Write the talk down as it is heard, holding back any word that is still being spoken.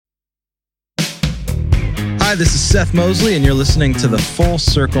Hi, this is Seth Mosley, and you're listening to the Full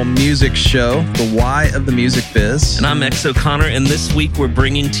Circle Music Show, the why of the music biz. And I'm X O'Connor, and this week we're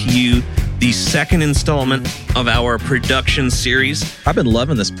bringing to you the second installment of our production series. I've been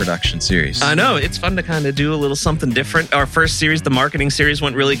loving this production series. I know, it's fun to kind of do a little something different. Our first series, the marketing series,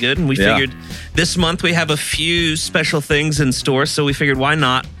 went really good, and we figured this month we have a few special things in store, so we figured why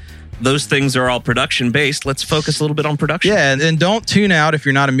not? Those things are all production-based. Let's focus a little bit on production. Yeah, and don't tune out if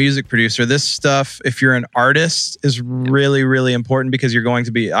you're not a music producer. This stuff, if you're an artist, is really, really important because you're going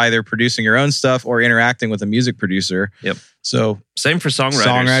to be either producing your own stuff or interacting with a music producer. Yep. So same for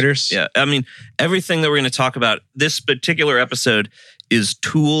songwriters. Yeah. I mean, everything that we're going to talk about, this particular episode is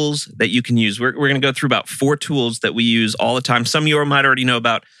tools that you can use. We're going to go through about 4 tools that we use all the time. Some you might already know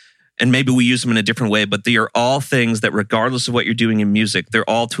about, and maybe we use them in a different way, but they are all things that regardless of what you're doing in music, they're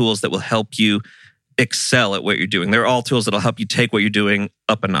all tools that will help you excel at what you're doing. They're all tools that will help you take what you're doing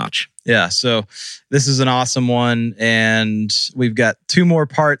up a notch. Yeah, so this is an awesome one, and we've got 2 more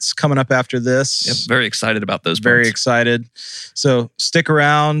parts coming up after this. Yep, very excited about those parts. Very excited. So stick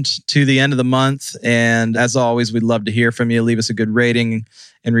around to the end of the month, and as always, we'd love to hear from you. Leave us a good rating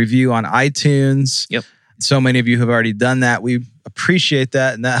and review on iTunes. Yep. So many of you have already done that. We appreciate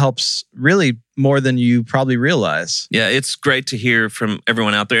that, and that helps really more than you probably realize. Yeah, it's great to hear from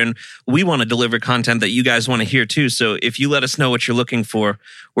everyone out there, and we want to deliver content that you guys want to hear too. So if you let us know what you're looking for,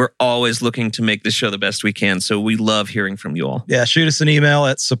 we're always looking to make this show the best we can. So we love hearing from you all. Yeah, shoot us an email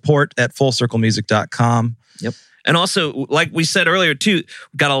at support@fullcirclemusic.com. Yep. And also, like we said earlier too,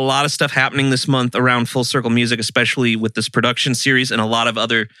 we've got a lot of stuff happening this month around Full Circle Music, especially with this production series and a lot of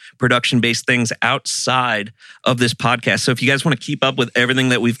other production-based things outside of this podcast. So if you guys want to keep up with everything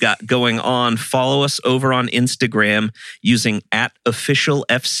that we've got going on, follow us over on Instagram using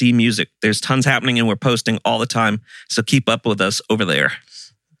 @officialfcmusic. There's tons happening and we're posting all the time. So keep up with us over there.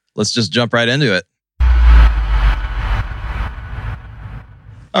 Let's just jump right into it.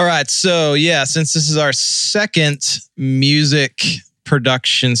 All right, so since this is our second music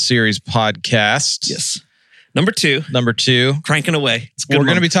production series podcast. Yes. Number two. Cranking away. We're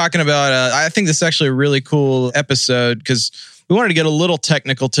going to be talking about, I think this is actually a really cool episode because we wanted to get a little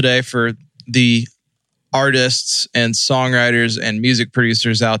technical today for the artists and songwriters and music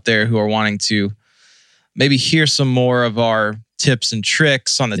producers out there who are wanting to maybe hear some more of our tips and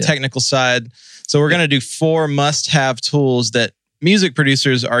tricks on the technical side. So we're going to do 4 must-have tools that music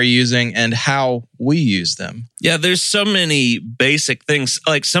producers are using and how we use them. Yeah, there's so many basic things.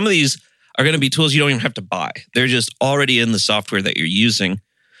 Like some of these are going to be tools you don't even have to buy. They're just already in the software that you're using.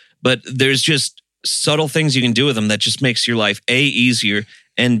 But there's just subtle things you can do with them that just makes your life A, easier,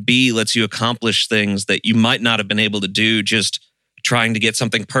 and B, lets you accomplish things that you might not have been able to do just trying to get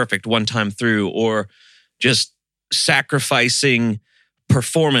something perfect one time through, or just sacrificing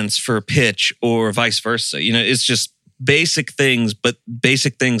performance for pitch or vice versa. You know, it's just basic things, but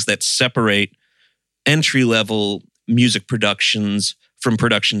basic things that separate entry-level music productions from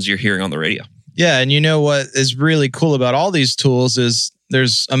productions you're hearing on the radio. Yeah, and you know what is really cool about all these tools is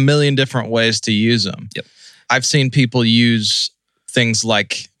there's a million different ways to use them. Yep. I've seen people use things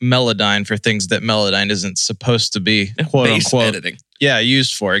like Melodyne for things that Melodyne isn't supposed to be, quote unquote, editing. Yeah,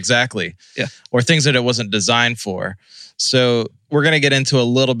 used for, exactly. Yeah. Or things that it wasn't designed for. So we're going to get into a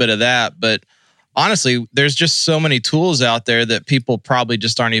little bit of that, but honestly, there's just so many tools out there that people probably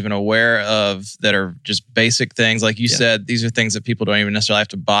just aren't even aware of that are just basic things. Like you said, these are things that people don't even necessarily have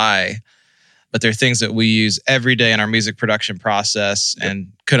to buy, but they're things that we use every day in our music production process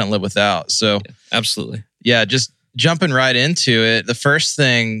and couldn't live without. So absolutely. Yeah, just jumping right into it. The first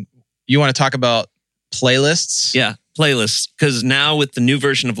thing, you want to talk about playlists? Yeah, playlists. Because now with the new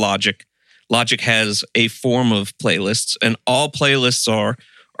version of Logic has a form of playlists, and all playlists are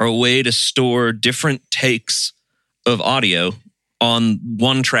a way to store different takes of audio on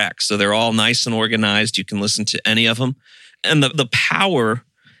one track. So they're all nice and organized. You can listen to any of them. And the power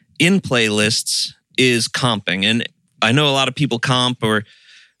in playlists is comping. And I know a lot of people comp or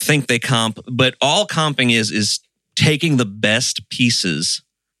think they comp, but all comping is taking the best pieces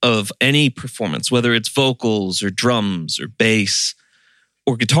of any performance, whether it's vocals or drums or bass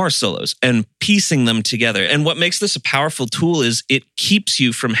or guitar solos, and piecing them together. And what makes this a powerful tool is it keeps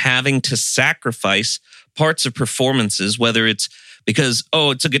you from having to sacrifice parts of performances, whether it's because,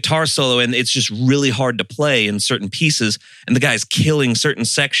 it's a guitar solo and it's just really hard to play in certain pieces, and the guy's killing certain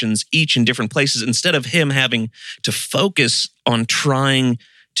sections, each in different places, instead of him having to focus on trying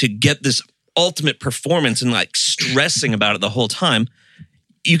to get this ultimate performance and like stressing about it the whole time.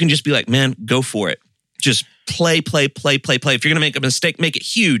 You can just be like, man, go for it. Just play. If you're going to make a mistake, make it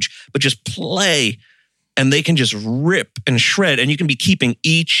huge, but just play. And they can just rip and shred. And you can be keeping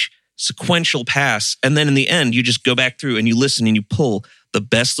each sequential pass. And then in the end, you just go back through and you listen and you pull the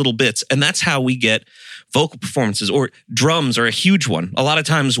best little bits. And that's how we get vocal performances. Or drums are a huge one. A lot of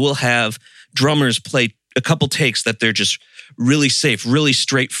times we'll have drummers play a couple takes that they're just really safe, really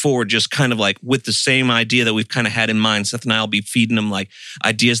straightforward, just kind of like with the same idea that we've kind of had in mind. Seth and I will be feeding them like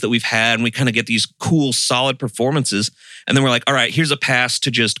ideas that we've had, and we kind of get these cool, solid performances. And then we're like, all right, here's a pass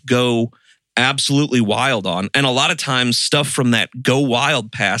to just go absolutely wild on. And a lot of times stuff from that go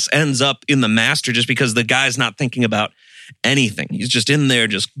wild pass ends up in the master just because the guy's not thinking about anything. He's just in there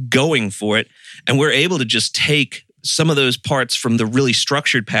just going for it. And we're able to just take some of those parts from the really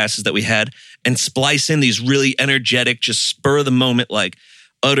structured passes that we had and splice in these really energetic, just spur of the moment, like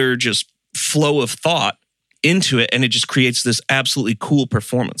utter just flow of thought into it. And it just creates this absolutely cool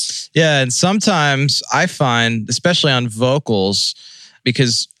performance. Yeah. And sometimes I find, especially on vocals,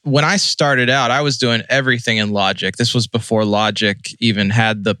 because when I started out, I was doing everything in Logic. This was before Logic even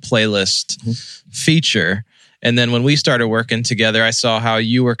had the playlist feature. And then when we started working together, I saw how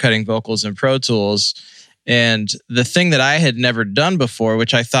you were cutting vocals in Pro Tools. And the thing that I had never done before,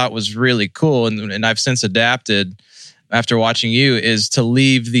 which I thought was really cool, and I've since adapted after watching you, is to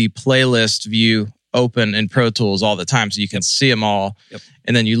leave the playlist view open in Pro Tools all the time so you can see them all. Yep.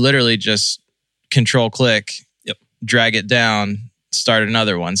 And then you literally just control click, drag it down, start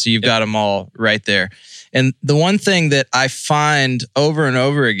another one. So you've got them all right there. And the one thing that I find over and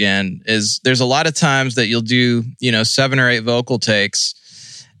over again is there's a lot of times that you'll do, 7 or 8 vocal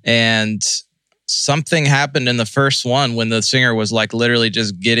takes, and something happened in the first one when the singer was like literally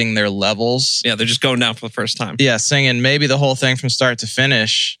just getting their levels. Yeah, they're just going down for the first time. Yeah, singing maybe the whole thing from start to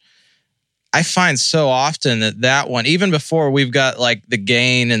finish. I find so often that one, even before we've got like the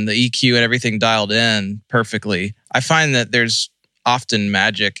gain and the EQ and everything dialed in perfectly, I find that there's often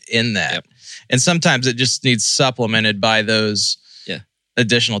magic in that. Yep. And sometimes it just needs supplemented by those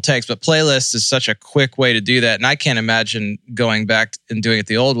additional takes. But playlist is such a quick way to do that. And I can't imagine going back and doing it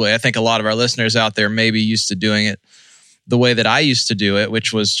the old way. I think a lot of our listeners out there may be used to doing it the way that I used to do it,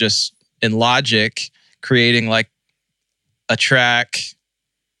 which was just in Logic, creating like a track.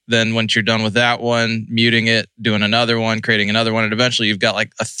 Then once you're done with that one, muting it, doing another one, creating another one. And eventually you've got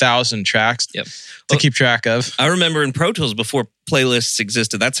like 1,000 tracks to keep track of. I remember in Pro Tools before playlists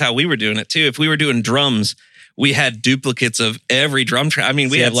existed, that's how we were doing it too. If we were doing drums, we had duplicates of every drum track. I mean,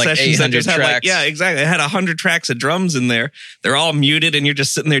 we had like sessions that 800 just had tracks. exactly. It had 100 tracks of drums in there. They're all muted and you're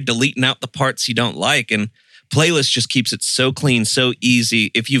just sitting there deleting out the parts you don't like. And playlist just keeps it so clean, so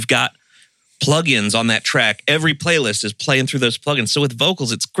easy. If you've got plugins on that track, every playlist is playing through those plugins. So with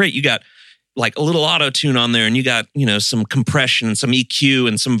vocals, it's great. You got like a little auto tune on there and you got, some compression and some EQ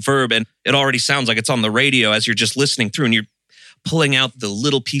and some verb. And it already sounds like it's on the radio as you're just listening through and you're pulling out the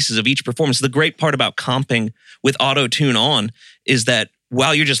little pieces of each performance. The great part about comping with auto tune on is that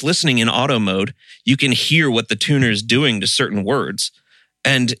while you're just listening in auto mode, you can hear what the tuner is doing to certain words.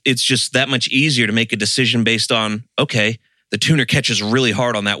 And it's just that much easier to make a decision based on, okay, the tuner catches really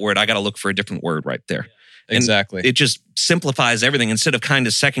hard on that word. I got to look for a different word right there. Exactly. And it just simplifies everything. Instead of kind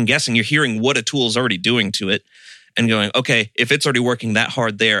of second guessing, you're hearing what a tool is already doing to it and going, okay, if it's already working that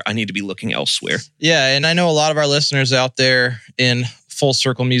hard there, I need to be looking elsewhere. Yeah, and I know a lot of our listeners out there in Full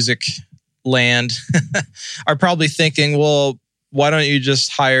Circle Music land are probably thinking, well, why don't you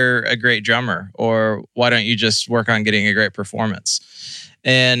just hire a great drummer? Or why don't you just work on getting a great performance?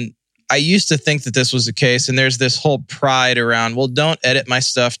 And I used to think that this was the case, and there's this whole pride around, well, don't edit my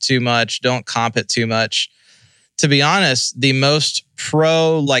stuff too much, don't comp it too much. To be honest, the most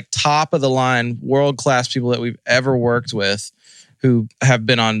pro, like top of the line, world-class people that we've ever worked with who have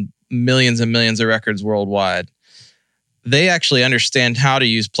been on millions and millions of records worldwide, they actually understand how to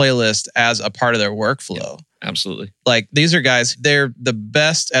use playlist as a part of their workflow. Yeah, absolutely. Like these are guys, they're the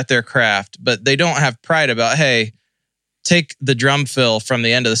best at their craft, but they don't have pride about, hey, take the drum fill from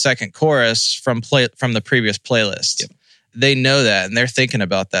the end of the second chorus from the previous playlist. Yep. They know that, and they're thinking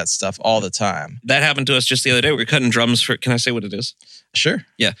about that stuff all the time. That happened to us just the other day. We were cutting drums for, can I say what it is? Sure.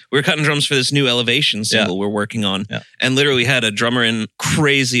 Yeah. We were cutting drums for this new Elevation single we're working on. Yeah. And literally we had a drummer in,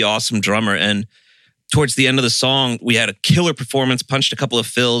 crazy awesome drummer. And towards the end of the song, we had a killer performance, punched a couple of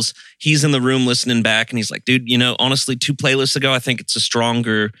fills. He's in the room listening back and he's like, dude, honestly, 2 playlists ago, I think it's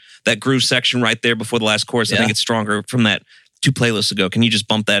that groove section right there before the last chorus. I think it's stronger from that 2 playlists ago. Can you just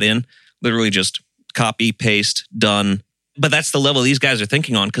bump that in? Literally just copy, paste, done. But that's the level these guys are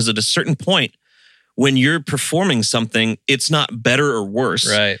thinking on, because at a certain point, when you're performing something, it's not better or worse.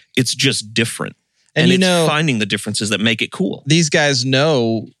 Right. It's just different. And it's finding the differences that make it cool. These guys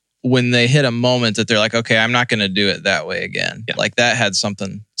know when they hit a moment that they're like, okay, I'm not going to do it that way again. Yeah. Like that had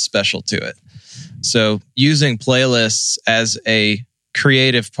something special to it. So using playlists as a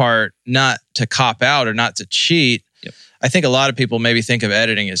creative part, not to cop out or not to cheat. Yep. I think a lot of people maybe think of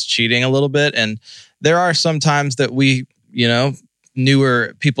editing as cheating a little bit. And there are some times that we,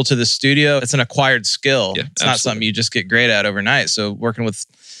 newer people to the studio, it's an acquired skill. Yeah, it's not something you just get great at overnight. So working with,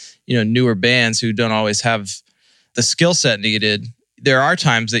 newer bands who don't always have the skill set needed, there are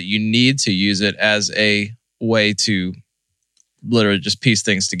times that you need to use it as a way to literally just piece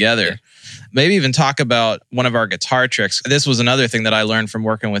things together. Yeah. Maybe even talk about one of our guitar tricks. This was another thing that I learned from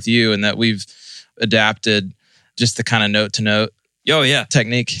working with you and that we've adapted, just the kind of note to note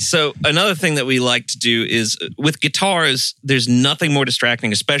technique. So another thing that we like to do is with guitars, there's nothing more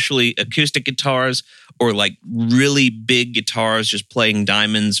distracting, especially acoustic guitars or like really big guitars, just playing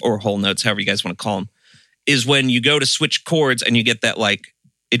diamonds or whole notes, however you guys want to call them, is when you go to switch chords and you get that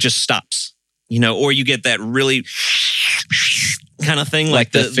it just stops, or you get that really kind of thing,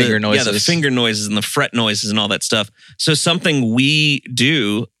 like the finger noises. Yeah, the finger noises and the fret noises and all that stuff. So something we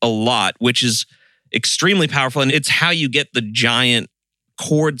do a lot, which is extremely powerful, and it's how you get the giant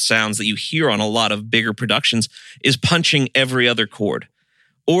chord sounds that you hear on a lot of bigger productions, is punching every other chord.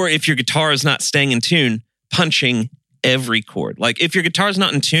 Or if your guitar is not staying in tune, punching every chord. Like if your guitar is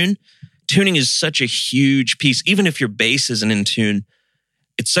not in tune, tuning is such a huge piece. Even if your bass isn't in tune,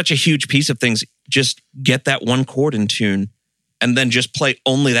 it's such a huge piece of things. Just get that one chord in tune and then just play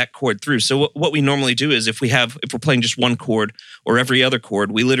only that chord through. So what we normally do is if we're playing just one chord or every other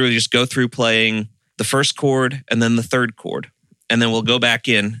chord, we literally just go through playing the first chord and then the third chord. And then we'll go back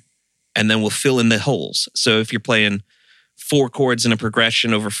in and then we'll fill in the holes. So if you're playing 4 chords in a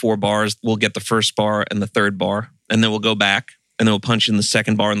progression over 4 bars, we'll get the first bar and the third bar. And then we'll go back and then we'll punch in the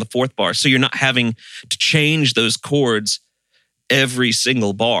second bar and the fourth bar. So you're not having to change those chords every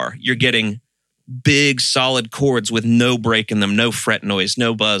single bar. You're getting big solid chords with no break in them, no fret noise,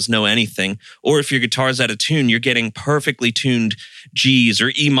 no buzz, no anything. Or if your guitar's out of tune, you're getting perfectly tuned G's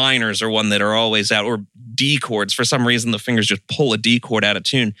or E minors are one that are always out, or D chords. For some reason, the fingers just pull a D chord out of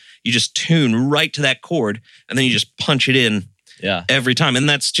tune. You just tune right to that chord and then you just punch it in every time. And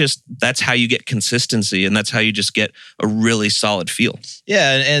that's how you get consistency, and that's how you just get a really solid feel.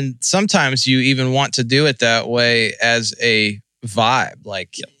 Yeah, and sometimes you even want to do it that way as a vibe.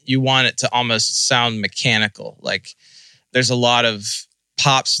 Like you want it to almost sound mechanical. Like there's a lot of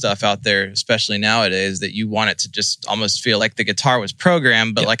pop stuff out there, especially nowadays, that you want it to just almost feel like the guitar was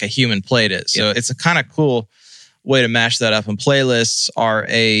programmed, but like a human played it. So it's a kind of cool way to mash that up. And playlists are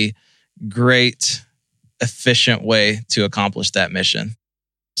a great, efficient way to accomplish that mission.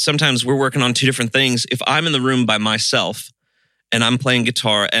 Sometimes we're working on 2 different things. If I'm in the room by myself and I'm playing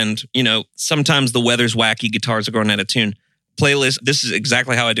guitar and, sometimes the weather's wacky, guitars are going out of tune. Playlist, this is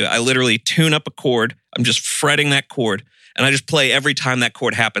exactly how I do it. I literally tune up a chord. I'm just fretting that chord, and I just play every time that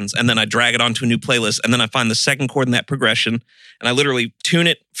chord happens, and then I drag it onto a new playlist, and then I find the second chord in that progression, and I literally tune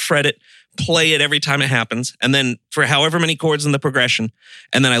it, fret it, play it every time it happens, and then for however many chords in the progression,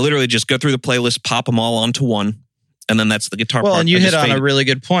 and then I literally just go through the playlist, pop them all onto one, and then that's the guitar part. Well, and you hit on a really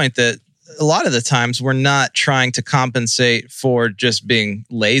good point that a lot of the times we're not trying to compensate for just being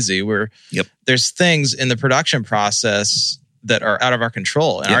lazy. There's things in the production process that are out of our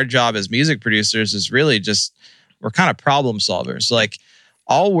control. And our job as music producers is really just, we're kind of problem solvers. Like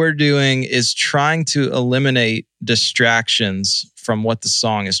all we're doing is trying to eliminate distractions from what the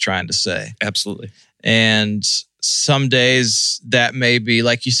song is trying to say. Absolutely. And some days that may be,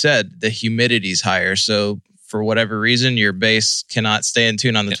 like you said, the humidity's higher. So for whatever reason, your bass cannot stay in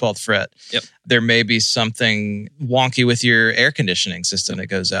tune on the 12th fret. There may be something wonky with your air conditioning system that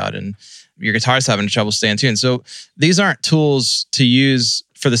goes out and your guitar's having trouble staying in tune. So these aren't tools to use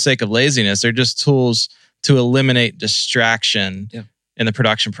for the sake of laziness. They're just tools to eliminate distraction in the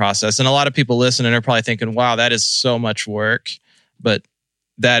production process. And a lot of people listening are probably thinking, wow, that is so much work. But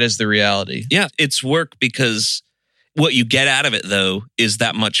that is the reality. Yeah, it's work because what you get out of it, though, is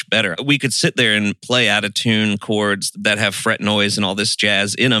that much better. We could sit there and play out of tune chords that have fret noise and all this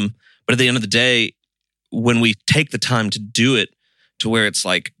jazz in them. But at the end of the day, when we take the time to do it to where it's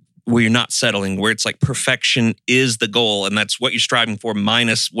like, where you're not settling, where it's like perfection is the goal and that's what you're striving for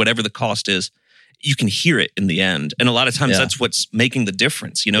minus whatever the cost is, you can hear it in the end. And a lot of times that's what's making the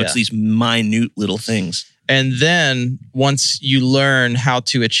difference. It's these minute little things. And then once you learn how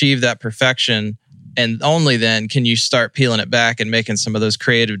to achieve that perfection, and only then can you start peeling it back and making some of those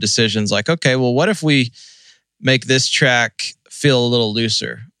creative decisions like, okay, well, what if we make this track feel a little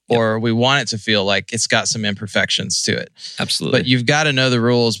looser? Or we want it to feel like it's got some imperfections to it. Absolutely. But you've got to know the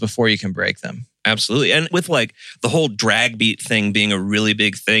rules before you can break them. Absolutely. And with like the whole drag beat thing being a really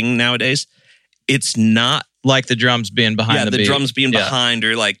big thing nowadays, it's not like the drums being behind the beat. drums being behind,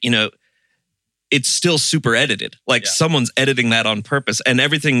 or like, it's still super edited. Like someone's editing that on purpose, and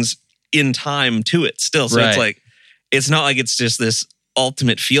everything's in time to it still. So it's like, it's not like it's just this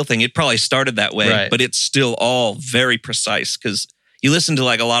ultimate feel thing. It probably started that way, but it's still all very precise, because you listen to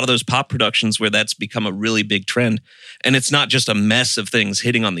like a lot of those pop productions where that's become a really big trend, and it's not just a mess of things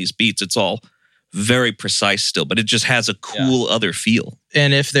hitting on these beats. It's all very precise still, but it just has a cool other feel.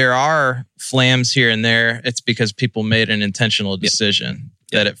 And if there are flams here and there, it's because people made an intentional decision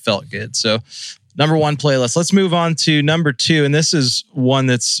that it felt good. So number one playlist. Let's move on to number two. And this is one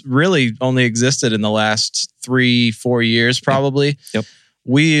that's really only existed in the last 3-4 years, probably. Yep.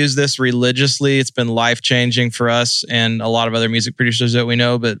 We use this religiously. It's been life-changing for us and a lot of other music producers that we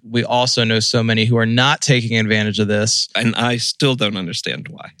know, but we also know so many who are not taking advantage of this. And I still don't understand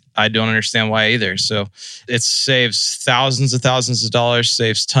why. I don't understand why either. So it saves thousands of dollars,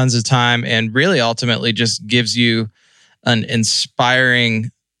 saves tons of time, and really ultimately just gives you an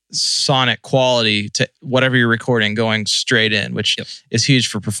inspiring sonic quality to whatever you're recording going straight in, which is huge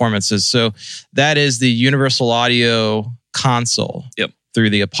for performances. So that is the Universal Audio console through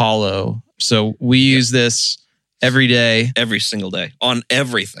the Apollo. So we use this every day. Every single day on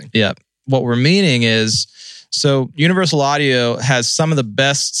everything. Yep. What we're meaning is, so Universal Audio has some of the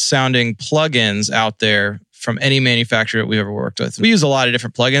best sounding plugins out there from any manufacturer that we've ever worked with. We use a lot of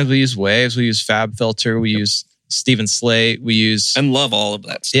different plugins. We use Waves, we use FabFilter, we use Steven Slate, we use... And love all of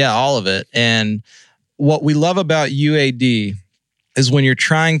that stuff. Yeah, all of it. And what we love about UAD is when you're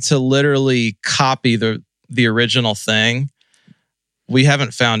trying to literally copy the original thing, we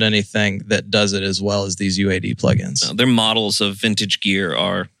haven't found anything that does it as well as these UAD plugins. No, their models of vintage gear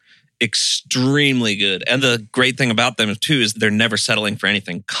are extremely good. And the great thing about them too is they're never settling for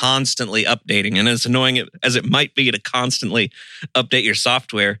anything, constantly updating. And as annoying as it might be to constantly update your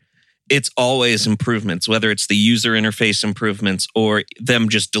software, it's always improvements, whether it's the user interface improvements or them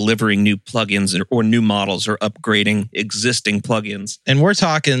just delivering new plugins or new models or upgrading existing plugins. And we're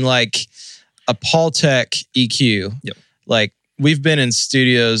talking like a Paultec EQ. Yep. Like we've been in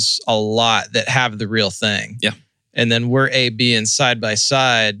studios a lot that have the real thing. Yeah. And then we're A/B and side by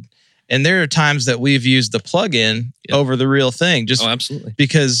side. And there are times that we've used the plugin over the real thing, just absolutely,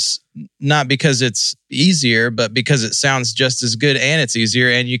 not because it's easier, but because it sounds just as good and it's easier,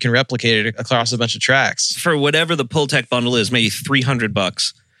 and you can replicate it across a bunch of tracks. For whatever the Pultec bundle is, maybe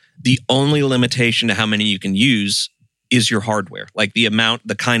 $300. The only limitation to how many you can use is your hardware, like the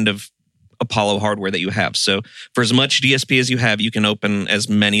kind of Apollo hardware that you have. So for as much DSP as you have, you can open as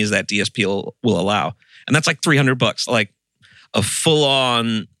many as that DSP will allow, and that's like $300. Like a full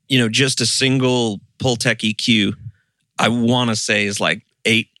on, just a single Pultec EQ, I want to say is like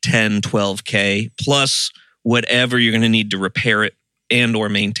 8, 10, 12K plus whatever you're going to need to repair it and or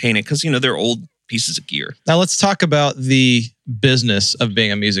maintain it, because they're old pieces of gear. Now let's talk about the business of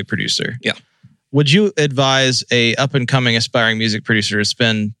being a music producer. Yeah. Would you advise a up and coming aspiring music producer to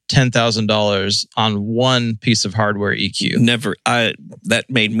spend $10,000 on one piece of hardware EQ? Never. That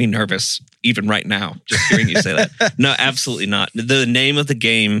made me nervous even right now, just hearing you say that. No, absolutely not. The name of the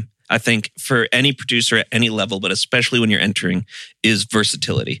game, I think, for any producer at any level, but especially when you're entering, is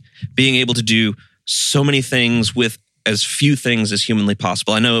versatility. Being able to do so many things with as few things as humanly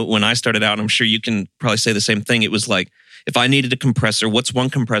possible. I know when I started out, and I'm sure you can probably say the same thing, it was like, if I needed a compressor, what's one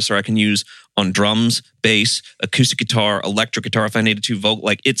compressor I can use on drums, bass, acoustic guitar, electric guitar, if I needed to vocal,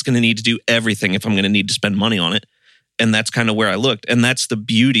 like it's going to need to do everything if I'm going to need to spend money on it. And that's kind of where I looked. And that's the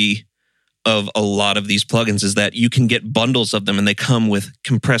beauty of a lot of these plugins, is that you can get bundles of them and they come with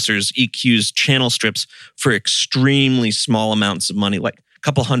compressors, EQs, channel strips for extremely small amounts of money, like a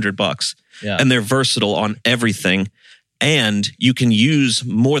couple $100. Yeah. And they're versatile on everything. And you can use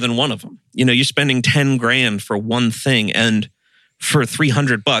more than one of them. You're spending $10,000 for one thing, and for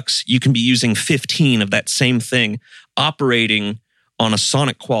 $300, you can be using 15 of that same thing, operating on a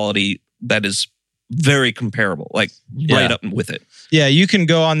sonic quality that is very comparable, like right up with it. Yeah, you can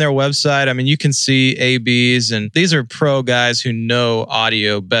go on their website. I mean, you can see ABs, and these are pro guys who know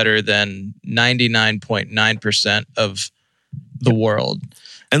audio better than 99.9% of the world.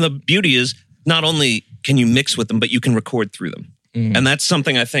 And the beauty is, not only can you mix with them, but you can record through them. Mm-hmm. And that's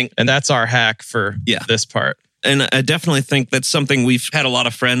something I think... And that's our hack for this part. And I definitely think that's something we've had a lot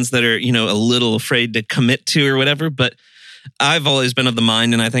of friends that are, a little afraid to commit to or whatever. But I've always been of the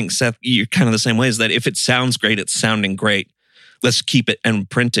mind, and I think, Seth, you're kind of the same way, is that if it sounds great, it's sounding great. Let's keep it and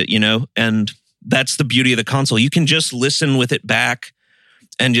print it, And that's the beauty of the console. You can just listen with it back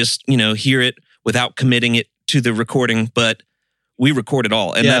and just, hear it without committing it to the recording. But we record it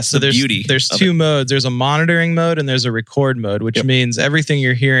all, and that's the beauty. There's two modes. There's a monitoring mode and there's a record mode, which means everything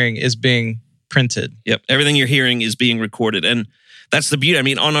you're hearing is being printed. Yep, everything you're hearing is being recorded. And that's the beauty. I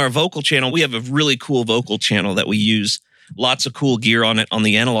mean, on our vocal channel, we have a really cool vocal channel that we use. Lots of cool gear on it on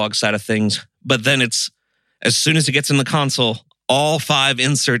the analog side of things. But then it's, as soon as it gets in the console, all 5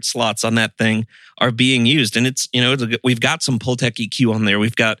 insert slots on that thing are being used. And it's, we've got some Pultec EQ on there.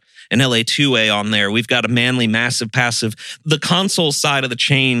 We've got an LA2A on there. We've got a Manley Massive Passive. The console side of the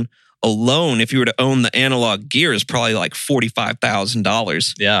chain alone, if you were to own the analog gear, is probably like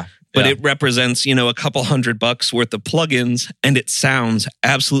 $45,000. Yeah. But it represents, a couple $100 worth of plugins, and it sounds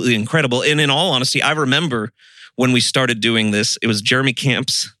absolutely incredible. And in all honesty, I remember when we started doing this, it was Jeremy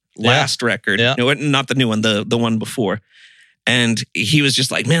Camp's last record. Yeah. Not the new one, the one before. And he was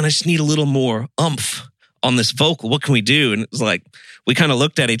just like, man, I just need a little more oomph on this vocal. What can we do? And it was like, we kind of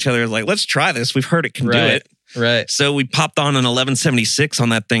looked at each other like, let's try this. We've heard it can do it. Right. So we popped on an 1176 on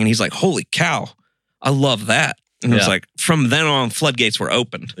that thing, and he's like, holy cow, I love that. And it was like, from then on, floodgates were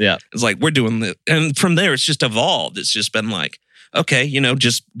opened. Yeah. It's like, we're doing this. And from there, it's just evolved. It's just been like, okay,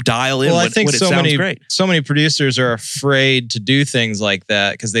 just dial in I think what it sounds great. So many producers are afraid to do things like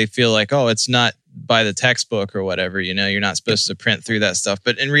that because they feel like, oh, it's not by the textbook or whatever. You're not supposed to print through that stuff.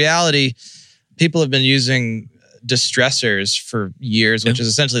 But in reality, people have been using distressors for years, which is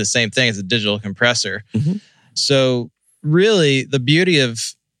essentially the same thing as a digital compressor. Mm-hmm. So really, the beauty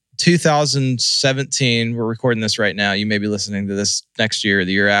of 2017, we're recording this right now. You may be listening to this next year or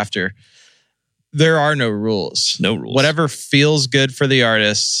the year after. There are no rules. No rules. Whatever feels good for the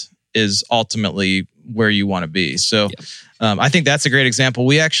artist is ultimately where you want to be. So I think that's a great example.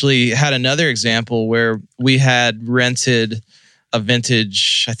 We actually had another example where we had rented a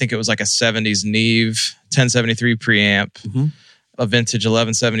vintage, I think it was like a 70s Neve 1073 preamp, a vintage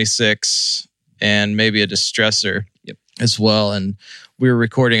 1176, and maybe a distressor as well. And we were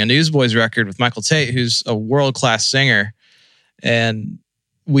recording a Newsboys record with Michael Tate, who's a world-class singer. And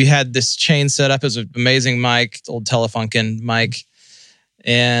we had this chain set up as an amazing mic, old Telefunken mic,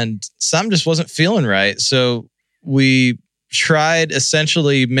 and something just wasn't feeling right. So we tried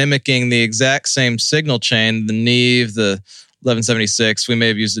essentially mimicking the exact same signal chain, the Neve, the 1176. We may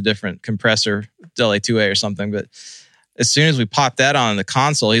have used a different compressor, LA2A or something, but as soon as we popped that on the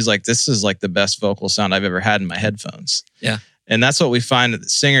console, he's like, this is like the best vocal sound I've ever had in my headphones. Yeah. And that's what we find, that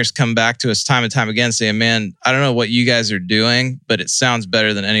singers come back to us time and time again saying, man, I don't know what you guys are doing, but it sounds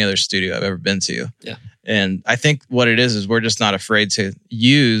better than any other studio I've ever been to. Yeah. And I think what it is we're just not afraid to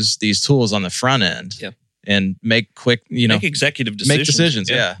use these tools on the front end and make quick, make executive decisions. Make decisions,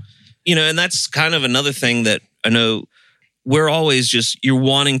 yeah. And that's kind of another thing that I know we're always you're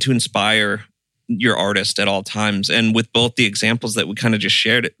wanting to inspire your artist at all times. And with both the examples that we kind of just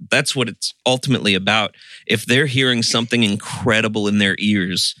shared, that's what it's ultimately about. If they're hearing something incredible in their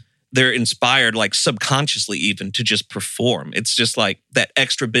ears, they're inspired, like subconsciously even, to just perform. It's just like that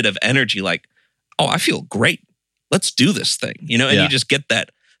extra bit of energy, like, oh, I feel great. Let's do this thing, and you just get that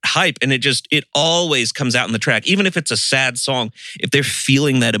hype, and it always comes out in the track. Even if it's a sad song, if they're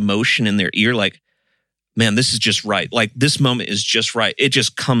feeling that emotion in their ear, like, man, this is just right. Like, this moment is just right. It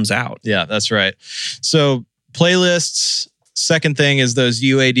just comes out. Yeah, that's right. So playlists, second thing is those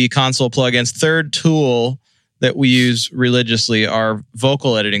UAD console plugins. Third tool that we use religiously are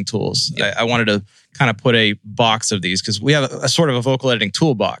vocal editing tools. Yep. I wanted to kind of put a box of these because we have a sort of a vocal editing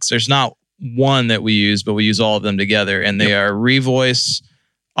toolbox. There's not one that we use, but we use all of them together. And they are Revoice,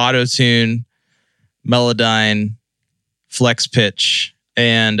 Auto-Tune, Melodyne, Flex Pitch,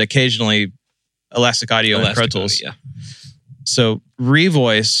 and occasionally Elastic Audio and Pro Tools. Yeah. So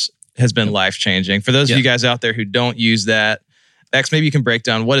Revoice has been life-changing. For those of you guys out there who don't use that, X, maybe you can break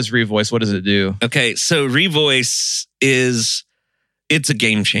down, what is Revoice? What does it do? Okay, so Revoice it's a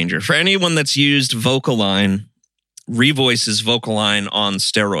game changer. For anyone that's used VocAlign, Revoice is VocAlign on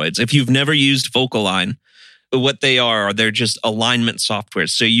steroids. If you've never used VocAlign, what they're just alignment software.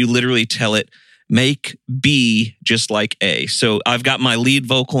 So you literally tell it, make B just like A. So I've got my lead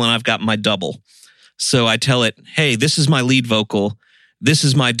vocal and I've got my double. So I tell it, hey, this is my lead vocal. This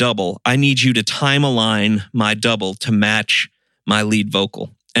is my double. I need you to time align my double to match my lead vocal.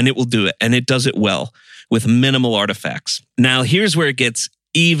 And it will do it. And it does it well with minimal artifacts. Now, here's where it gets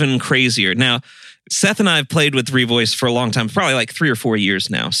even crazier. Now, Seth and I have played with Revoice for a long time, probably like 3 or 4 years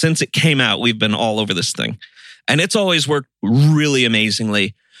now. Since it came out, we've been all over this thing. And it's always worked really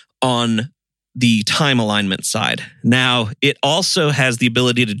amazingly on the time alignment side. Now, it also has the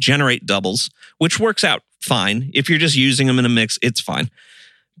ability to generate doubles, which works out fine. If you're just using them in a mix, it's fine.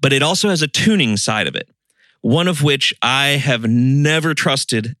 But it also has a tuning side of it, one of which I have never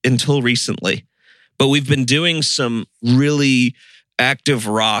trusted until recently. But we've been doing some really active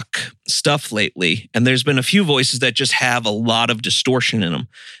rock stuff lately, and there's been a few voices that just have a lot of distortion in them.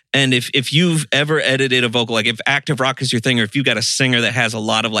 And if you've ever edited a vocal, like if active rock is your thing, or if you've got a singer that has a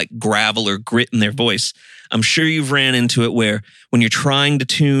lot of like gravel or grit in their voice, I'm sure you've ran into it where when you're trying to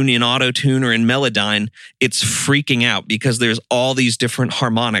tune in Auto-Tune or in Melodyne, it's freaking out because there's all these different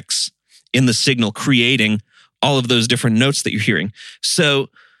harmonics in the signal creating all of those different notes that you're hearing. So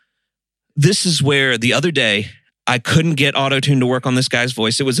this is where the other day I couldn't get Auto-Tune to work on this guy's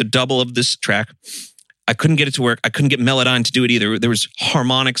voice. It was a double of this track. I couldn't get it to work. I couldn't get Melodyne to do it either. There was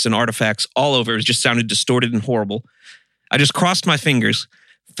harmonics and artifacts all over. It just sounded distorted and horrible. I just crossed my fingers,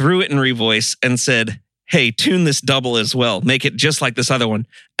 threw it in Revoice, and said, hey, tune this double as well. Make it just like this other one.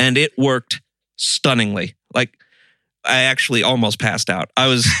 And it worked stunningly. Like, I actually almost passed out. I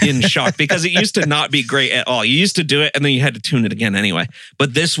was in shock because it used to not be great at all. You used to do it and then you had to tune it again anyway.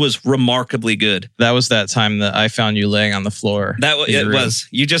 But this was remarkably good. That was that time that I found you laying on the floor. It was.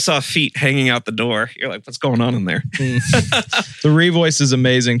 You just saw feet hanging out the door. You're like, what's going on in there? The Revoice is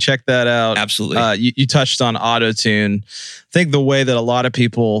amazing. Check that out. Absolutely. You touched on Auto-Tune. I think the way that a lot of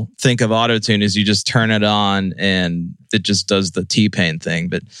people think of Auto-Tune is you just turn it on and it just does the T-Pain thing.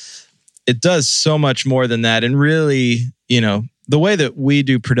 But it does so much more than that. And really, the way that we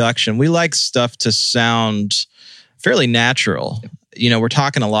do production, we like stuff to sound fairly natural. We're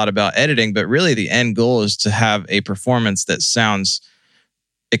talking a lot about editing, but really the end goal is to have a performance that sounds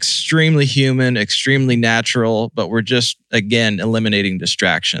extremely human, extremely natural, but we're just, again, eliminating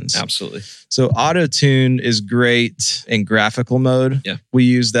distractions. Absolutely. So Auto-Tune is great in graphical mode. Yeah. We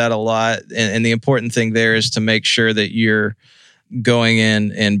use that a lot. And the important thing there is to make sure that you're going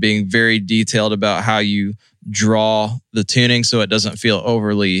in and being very detailed about how you draw the tuning so it doesn't feel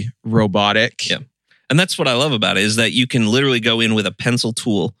overly robotic. Yeah. And that's what I love about it is that you can literally go in with a pencil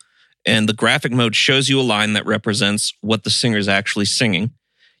tool and the graphic mode shows you a line that represents what the singer is actually singing.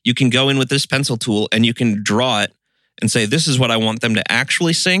 You can go in with this pencil tool and you can draw it and say, this is what I want them to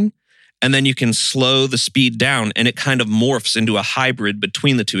actually sing. And then you can slow the speed down and it kind of morphs into a hybrid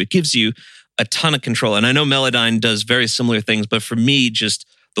between the two. It gives you a ton of control. And I know Melodyne does very similar things, but for me, just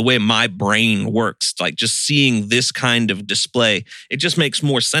the way my brain works, like just seeing this kind of display, it just makes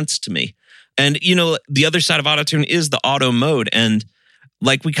more sense to me. And, the other side of Auto-Tune is the auto mode. And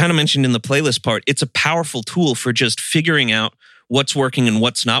like we kind of mentioned in the playlist part, it's a powerful tool for just figuring out what's working and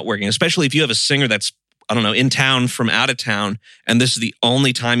what's not working, especially if you have a singer that's, in town from out of town, and this is the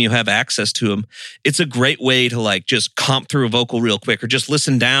only time you have access to them. It's a great way to like just comp through a vocal real quick or just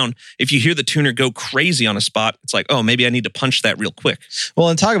listen down. If you hear the tuner go crazy on a spot, it's like, oh, maybe I need to punch that real quick. Well,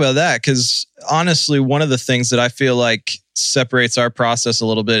 and talk about that, because honestly, one of the things that I feel like separates our process a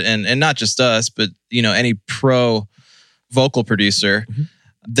little bit, and not just us, but any pro vocal producer,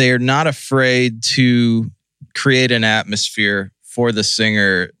 they're not afraid to create an atmosphere for the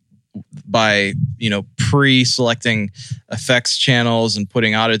singer by pre-selecting effects channels and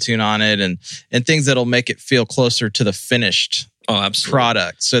putting Auto-Tune on it and things that'll make it feel closer to the finished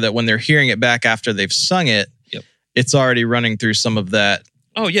product, so that when they're hearing it back after they've sung it, it's already running through some of that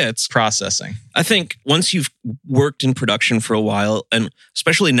it's processing. I think once you've worked in production for a while, and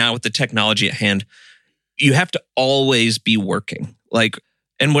especially now with the technology at hand, you have to always be working.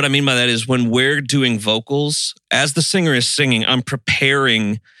 And what I mean by that is when we're doing vocals, as the singer is singing, I'm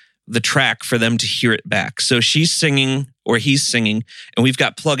preparing the track for them to hear it back. So she's singing or he's singing, and we've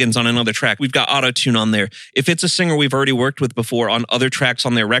got plugins on another track. We've got Auto-Tune on there. If it's a singer we've already worked with before on other tracks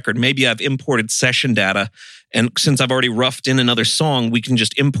on their record, maybe I've imported session data. And since I've already roughed in another song, we can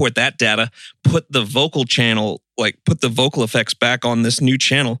just import that data, put the vocal channel, put the vocal effects back on this new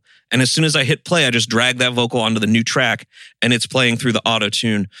channel. And as soon as I hit play, I just drag that vocal onto the new track and it's playing through the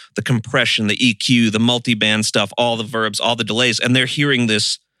Auto-Tune, the compression, the EQ, the multi-band stuff, all the verbs, all the delays. And they're hearing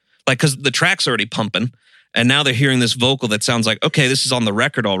this, because the track's already pumping. And now they're hearing this vocal that sounds like, okay, this is on the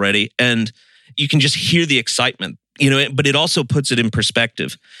record already. And you can just hear the excitement, but it also puts it in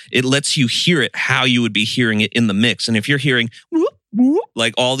perspective. It lets you hear it how you would be hearing it in the mix. And if you're hearing whoop, whoop,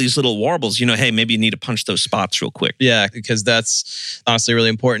 like all these little warbles, hey, maybe you need to punch those spots real quick. Yeah, because that's honestly really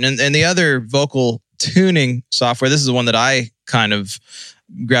important. And the other vocal tuning software, this is the one that I kind of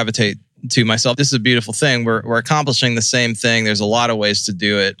gravitate to myself. This is a beautiful thing. We're accomplishing the same thing. There's a lot of ways to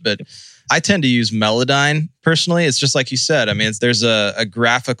do it, but I tend to use Melodyne personally. It's just like you said. I mean, there's a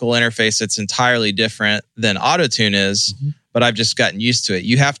graphical interface that's entirely different than Auto-Tune is, but I've just gotten used to it.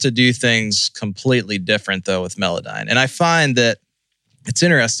 You have to do things completely different though with Melodyne. And I find that it's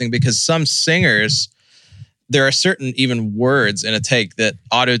interesting because some singers, there are certain even words in a take that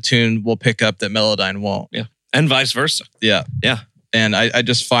Auto-Tune will pick up that Melodyne won't. Yeah. And vice versa. Yeah. Yeah. And I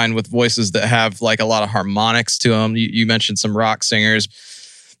just find with voices that have like a lot of harmonics to them, you mentioned some rock singers,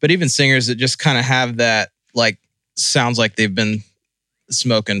 but even singers that just kind of have that like sounds like they've been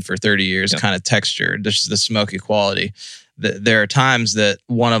smoking for 30 years kind of texture, just the smoky quality. There are times that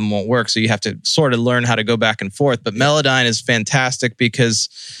one of them won't work, so you have to sort of learn how to go back and forth. But Melodyne is fantastic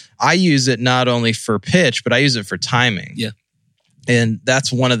because I use it not only for pitch, but I use it for timing. Yeah. And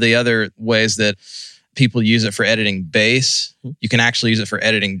that's one of the other ways that people use it for editing bass. You can actually use it for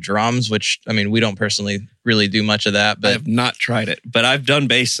editing drums, which, I mean, we don't personally really do much of that. But I have not tried it, but I've done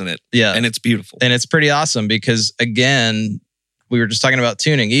bass in it. Yeah. And it's beautiful. And it's pretty awesome because, again, we were just talking about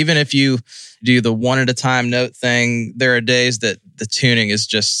tuning. Even if you do the one at a time note thing, there are days that the tuning is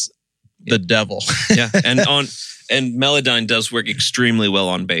just the devil. Yeah. And Melodyne does work extremely well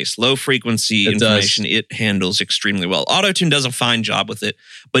on bass. Low frequency information, it handles extremely well. Autotune does a fine job with it,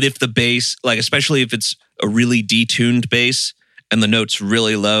 but if the bass, like especially if it's a really detuned bass and the note's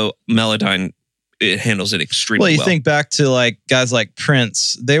really low, Melodyne, it handles it extremely well. Well, you think back to like guys like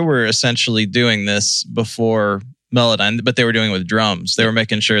Prince, they were essentially doing this before Melodyne, but they were doing it with drums. They were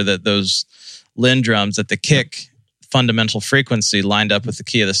making sure that those Linn drums, that the kick fundamental frequency lined up with the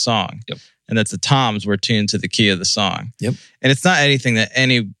key of the song. Yep. And that the toms were tuned to the key of the song. Yep. And it's not anything that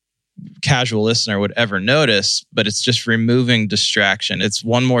any casual listener would ever notice, but it's just removing distraction. It's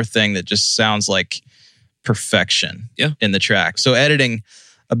one more thing that just sounds like perfection in the track. So editing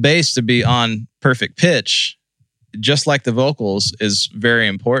a bass to be on perfect pitch, just like the vocals, is very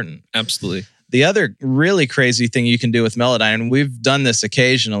important. Absolutely. The other really crazy thing you can do with Melodyne, and we've done this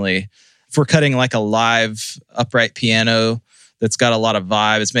occasionally, if we're cutting like a live upright piano that's got a lot of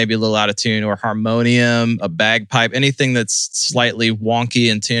vibe, it's maybe a little out of tune, or harmonium, a bagpipe, anything that's slightly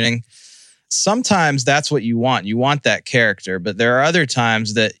wonky in tuning. Sometimes that's what you want. You want that character, but there are other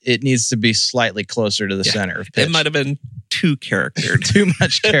times that it needs to be slightly closer to the center of pitch. It might have been too character. Too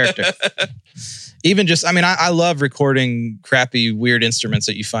much character. Even just, I mean, I love recording crappy, weird instruments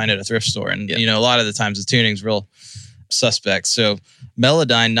that you find at a thrift store. And, you know, a lot of the times the tuning's real suspect. So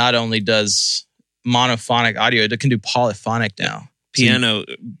Melodyne not only does monophonic audio, it can do polyphonic now. Piano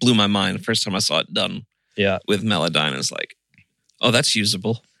blew my mind the first time I saw it done with Melodyne. It's like, oh, that's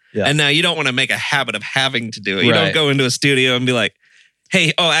usable. Yeah. And now you don't want to make a habit of having to do it. You don't go into a studio and be like,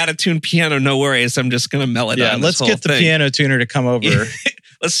 hey, out of tune piano, no worries. I'm just going to Melodyne. Yeah, let's get the piano tuner to come over.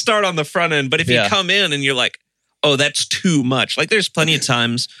 Let's start on the front end. But if you come in and you're like, oh, that's too much. Like there's plenty of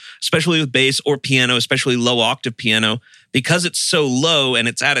times, especially with bass or piano, especially low octave piano, because it's so low and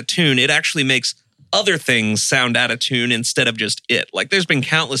it's out of tune, it actually makes other things sound out of tune instead of just it. Like there's been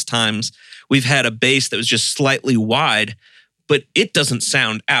countless times we've had a bass that was just slightly wide, but it doesn't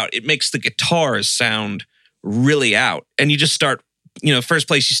sound out. It makes the guitars sound really out. And you just start, you know, first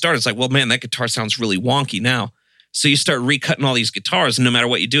place you start, it's like, well, man, that guitar sounds really wonky now. So you start recutting all these guitars, and no matter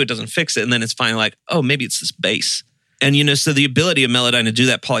what you do, it doesn't fix it. And then it's finally like, oh, maybe it's this bass. And, you know, so the ability of Melodyne to do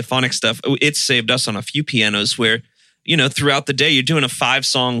that polyphonic stuff, it's saved us on a few pianos where, you know, throughout the day, you're doing a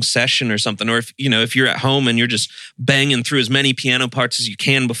 5-song session or something. Or if, you know, if you're at home and you're just banging through as many piano parts as you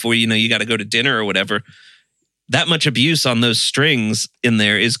can before, you know, you got to go to dinner or whatever, that much abuse on those strings in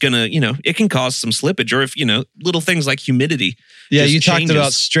there is going to, you know, it can cause some slippage. Or if, you know, little things like humidity. Yeah, you talked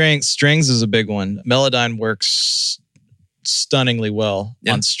about strings. Strings is a big one. Melodyne works stunningly well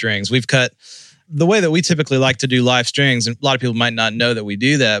on strings. We've cut the way that we typically like to do live strings, and a lot of people might not know that we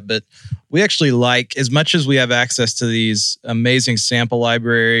do that, but we actually like, as much as we have access to these amazing sample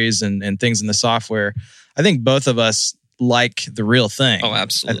libraries and things in the software, I think both of us like the real thing. Oh,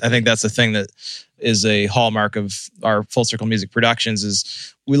 absolutely. I think that's the thing that is a hallmark of our Full Circle Music Productions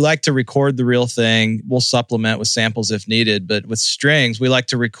is we like to record the real thing. We'll supplement with samples if needed, but with strings, we like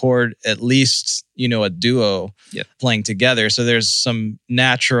to record at least, you know, a duo playing together. So there's some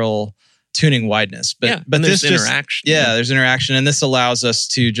natural tuning wideness, but there's interaction. There's interaction. And this allows us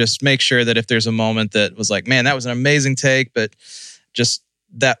to just make sure that if there's a moment that was like, man, that was an amazing take, but just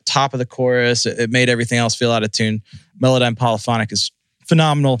that top of the chorus, it made everything else feel out of tune. Melodyne Polyphonic is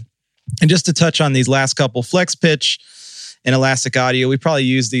phenomenal. And just to touch on these last couple, Flex Pitch and Elastic Audio, we probably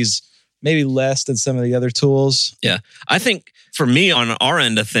use these maybe less than some of the other tools. Yeah. I think for me on our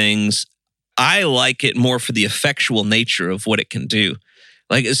end of things, I like it more for the effectual nature of what it can do.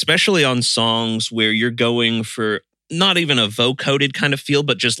 Like, especially on songs where you're going for not even a vocoded kind of feel,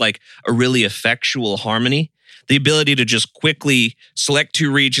 but just like a really effectual harmony. The ability to just quickly select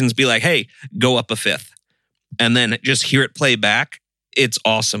 2 regions, be like, hey, go up a 5th, and then just hear it play back. It's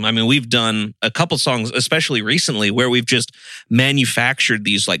awesome. I mean, we've done a couple songs, especially recently, where we've just manufactured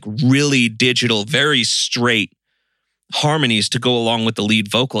these like really digital, very straight harmonies to go along with the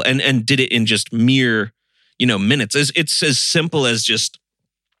lead vocal and did it in just mere, minutes. It's as simple as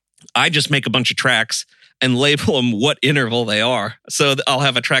I just make a bunch of tracks and label them what interval they are. So I'll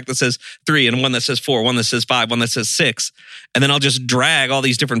have a track that says 3 and one that says 4, one that says 5, one that says 6. And then I'll just drag all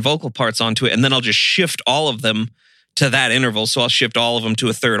these different vocal parts onto it. And then I'll just shift all of them to that interval. So I'll shift all of them to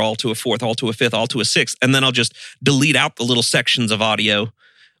a third, all to a fourth, all to a fifth, all to a sixth. And then I'll just delete out the little sections of audio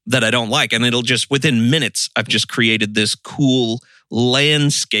that I don't like. And it'll just, within minutes, I've just created this cool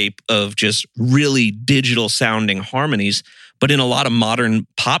landscape of just really digital sounding harmonies. But in a lot of modern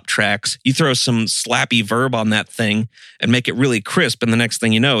pop tracks, you throw some slappy verb on that thing and make it really crisp. And the next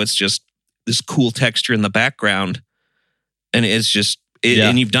thing you know, it's just this cool texture in the background. And it's just,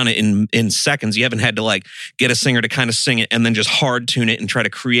 and you've done it in seconds. You haven't had to like get a singer to kind of sing it and then just hard tune it and try to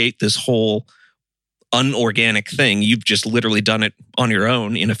create this whole unorganic thing. You've just literally done it on your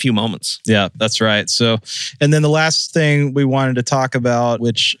own in a few moments. Yeah, that's right. So, and then the last thing we wanted to talk about,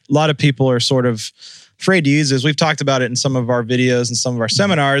 which a lot of people are sort of afraid to use, is we've talked about it in some of our videos and some of our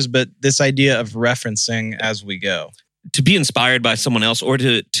seminars, but this idea of referencing as we go. To be inspired by someone else or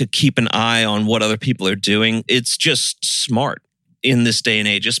to keep an eye on what other people are doing, it's just smart in this day and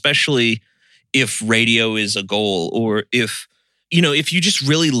age, especially if radio is a goal, or if you just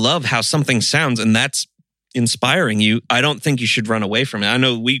really love how something sounds and that's inspiring you. I don't think you should run away from it. I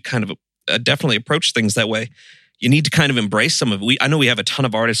know we kind of definitely approach things that way. You need to kind of embrace some of it. I know we have a ton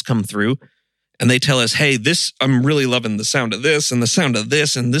of artists come through and they tell us, hey, I'm really loving the sound of this and the sound of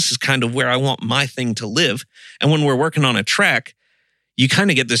this, and this is kind of where I want my thing to live. And when we're working on a track, you kind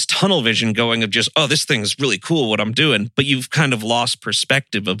of get this tunnel vision going of just, oh, this thing's really cool what I'm doing, but you've kind of lost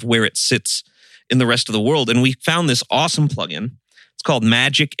perspective of where it sits in the rest of the world. And we found this awesome plugin. It's called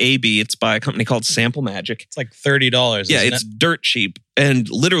Magic AB. It's by a company called Sample Magic. It's like $30. Yeah, it's dirt cheap. And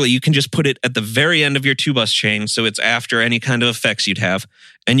literally you can just put it at the very end of your 2-bus chain. So it's after any kind of effects you'd have.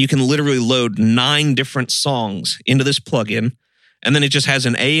 And you can literally load 9 different songs into this plugin. And then it just has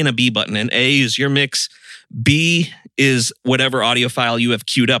an A and a B button. And A is your mix. B is whatever audio file you have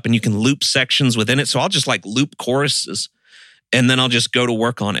queued up. And you can loop sections within it. So I'll just like loop choruses. And then I'll just go to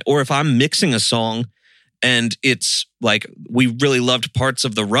work on it. Or if I'm mixing a song and it's like, we really loved parts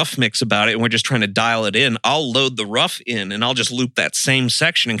of the rough mix about it and we're just trying to dial it in, I'll load the rough in and I'll just loop that same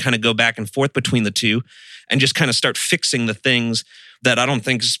section and kind of go back and forth between the two and just kind of start fixing the things that I don't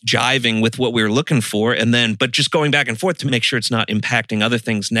think is jiving with what we were looking for. And then, but just going back and forth to make sure it's not impacting other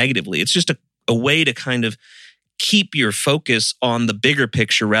things negatively. It's just a way to kind of keep your focus on the bigger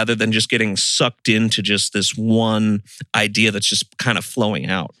picture rather than just getting sucked into just this one idea that's just kind of flowing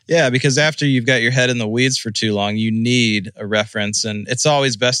out. Yeah, because after you've got your head in the weeds for too long, you need a reference. And it's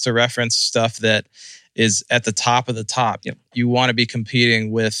always best to reference stuff that is at the top of the top. Yep. You want to be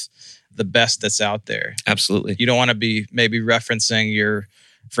competing with the best that's out there. Absolutely. You don't want to be maybe referencing your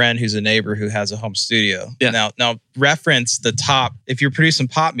friend who's a neighbor who has a home studio. Yeah. Now reference the top. If you're producing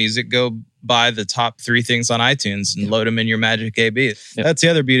pop music, go buy the top 3 things on iTunes and load them in your Magic AB. Yep. That's the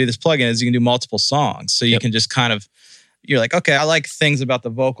other beauty of this plugin is you can do multiple songs. So you can just kind of, you're like, okay, I like things about the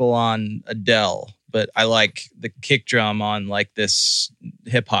vocal on Adele, but I like the kick drum on like this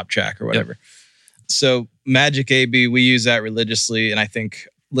hip hop track or whatever. Yep. So Magic AB, we use that religiously. And I think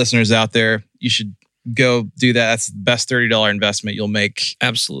listeners out there, you should go do that. That's the best $30 investment you'll make.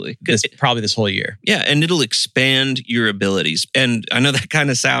 Absolutely. Probably this whole year. Yeah. And it'll expand your abilities. And I know that kind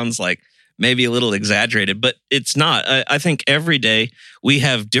of sounds like maybe a little exaggerated, but it's not. I think every day we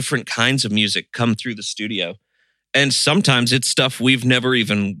have different kinds of music come through the studio. And sometimes it's stuff we've never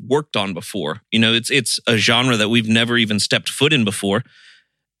even worked on before. You know, it's a genre that we've never even stepped foot in before.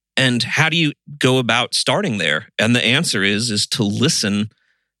 And how do you go about starting there? And the answer is to listen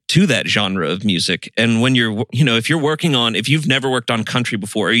to that genre of music. And when if you've never worked on country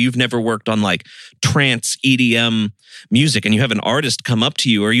before, or you've never worked on like trance EDM music, and you have an artist come up to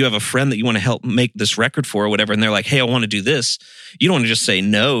you, or you have a friend that you want to help make this record for or whatever, and they're like, hey, I want to do this. You don't want to just say,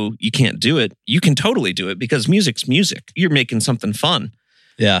 no, you can't do it. You can totally do it because music's music. You're making something fun.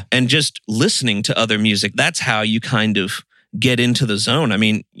 Yeah. And just listening to other music, that's how you kind of get into the zone. I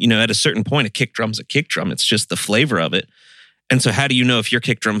mean, at a certain point, a kick drum's a kick drum. It's just the flavor of it. And so how do you know if your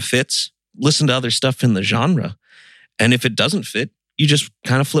kick drum fits? Listen to other stuff in the genre. And if it doesn't fit, you just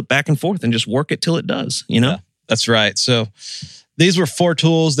kind of flip back and forth and just work it till it does, Yeah, that's right. So these were 4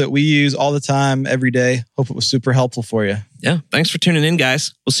 tools that we use all the time, every day. Hope it was super helpful for you. Yeah. Thanks for tuning in,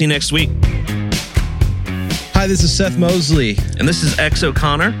 guys. We'll see you next week. Hi, this is Seth Mosley. And this is X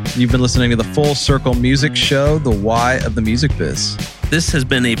O'Connor. You've been listening to the Full Circle Music Show, the why of the music biz. This has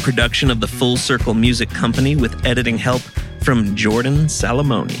been a production of the Full Circle Music Company with editing help from Jordan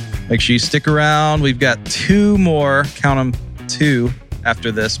Salamoni. Make sure you stick around. We've got 2 more, count them 2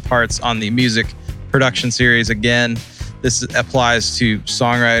 after this, parts on the music production series. Again, this applies to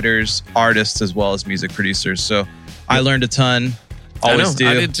songwriters, artists, as well as music producers. So I learned a ton. Always do.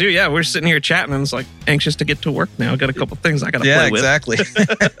 I did too. Yeah, we're sitting here chatting, and I was like anxious to get to work now. I got a couple things I got to play with. Yeah, exactly.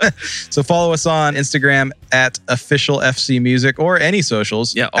 So follow us on Instagram at Official FC Music, or any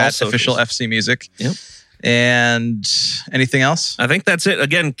socials. Yeah, all at socials. Official FC Music. Yep. And anything else? I think that's it.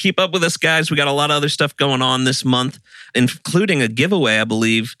 Again, keep up with us, guys. We got a lot of other stuff going on this month, including a giveaway, I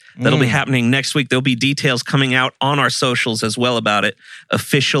believe, that'll be happening next week. There'll be details coming out on our socials as well about it.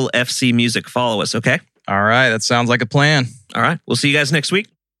 Official FC Music. Follow us, okay? All right. That sounds like a plan. All right. We'll see you guys next week.